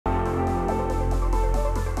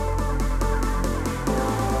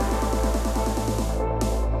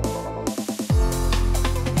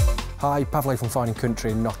Hi, Pavlo from Fine & Country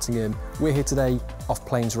in Nottingham. We're here today off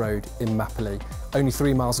Plains Road in Mapperly, only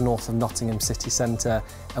 3 miles north of Nottingham city centre,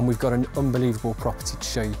 and we've got an unbelievable property to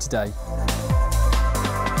show you today.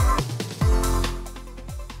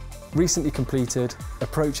 Recently completed,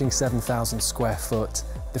 approaching 7,000 square foot.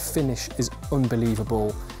 The finish is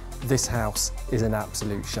unbelievable. This house is an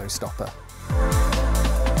absolute showstopper.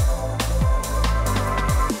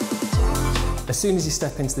 As soon as you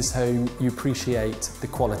step into this home, you appreciate the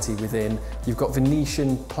quality within. You've got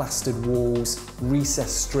Venetian plastered walls,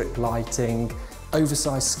 recessed strip lighting,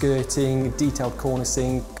 oversized skirting, detailed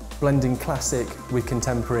cornicing, blending classic with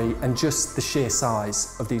contemporary, and just the sheer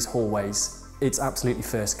size of these hallways. It's absolutely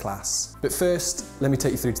first class. But first, let me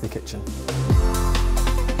take you through to the kitchen.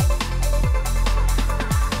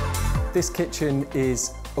 This kitchen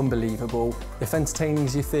is unbelievable. If entertaining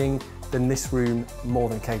is your thing, then this room more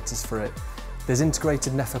than caters for it. There's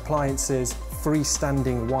integrated Neff appliances,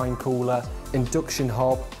 freestanding wine cooler, induction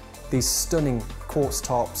hob, these stunning quartz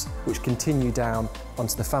tops which continue down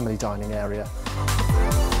onto the family dining area.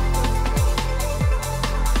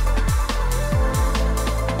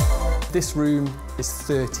 This room is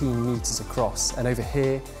 13 metres across, and over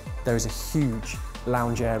here there is a huge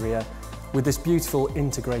lounge area with this beautiful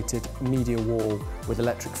integrated media wall with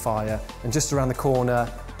electric fire, and just around the corner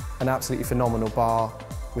an absolutely phenomenal bar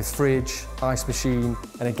with fridge, ice machine,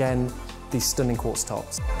 and again, these stunning quartz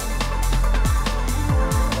tops.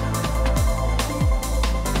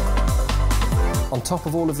 On top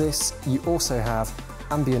of all of this, you also have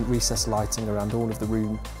ambient recessed lighting around all of the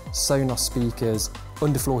room, Sonos speakers,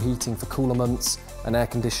 underfloor heating for cooler months, and air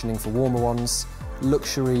conditioning for warmer ones,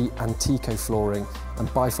 luxury Antico flooring, and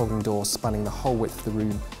bifolding doors spanning the whole width of the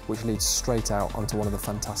room, which leads straight out onto one of the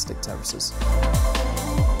fantastic terraces.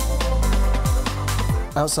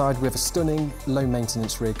 Outside we have a stunning,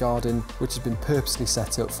 low-maintenance rear garden which has been purposely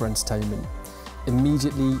set up for entertainment.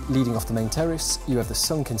 Immediately leading off the main terrace, you have the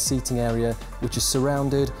sunken seating area which is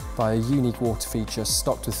surrounded by a unique water feature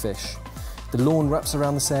stocked with fish. The lawn wraps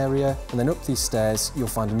around this area, and then up these stairs you'll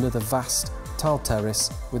find another vast tiled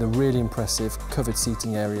terrace with a really impressive covered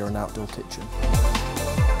seating area and outdoor kitchen.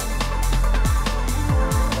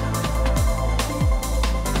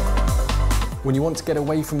 When you want to get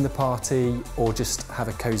away from the party or just have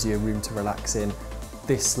a cosier room to relax in,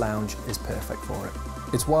 this lounge is perfect for it.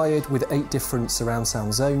 It's wired with 8 different surround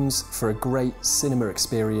sound zones for a great cinema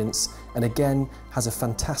experience, and again has a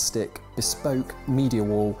fantastic bespoke media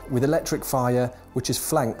wall with electric fire which is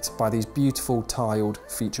flanked by these beautiful tiled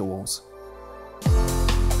feature walls.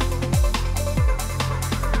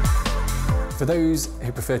 For those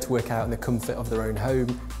who prefer to work out in the comfort of their own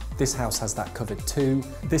home, this house has that covered too.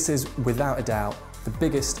 This is, without a doubt, the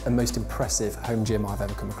biggest and most impressive home gym I've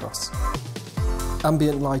ever come across.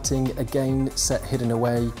 Ambient lighting, again, set hidden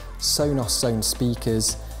away, Sonos zone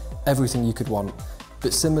speakers, everything you could want.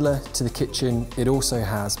 But similar to the kitchen, it also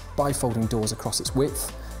has bifolding doors across its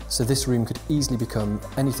width, so this room could easily become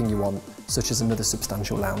anything you want, such as another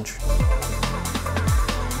substantial lounge.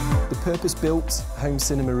 The purpose-built home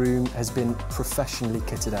cinema room has been professionally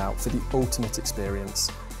kitted out for the ultimate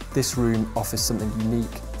experience. This room offers something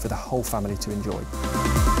unique for the whole family to enjoy.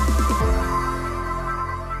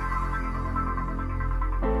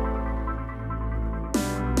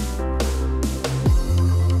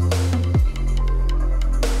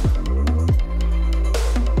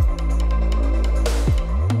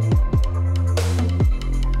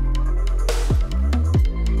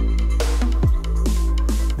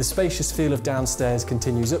 The spacious feel of downstairs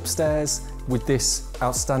continues upstairs with this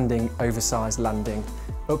outstanding oversized landing.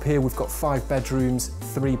 Up here we've got 5 bedrooms,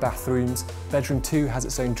 3 bathrooms. Bedroom 2 has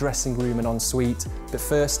its own dressing room and ensuite, but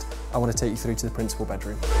first I want to take you through to the principal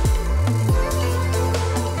bedroom.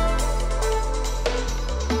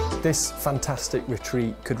 This fantastic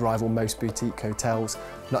retreat could rival most boutique hotels.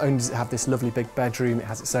 Not only does it have this lovely big bedroom, it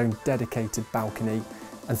has its own dedicated balcony,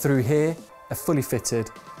 and through here a fully fitted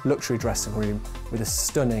luxury dressing room with a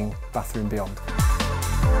stunning bathroom beyond.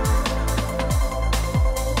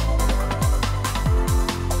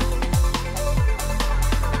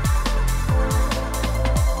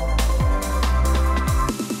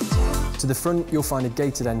 To the front you'll find a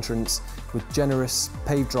gated entrance with generous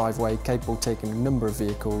paved driveway capable of taking a number of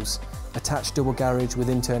vehicles, attached double garage with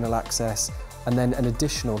internal access, and then an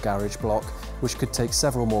additional garage block which could take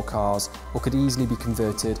several more cars or could easily be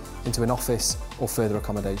converted into an office or further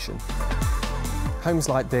accommodation. Homes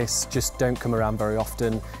like this just don't come around very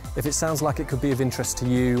often. If it sounds like it could be of interest to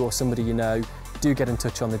you or somebody you know, do get in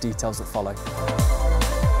touch on the details that follow.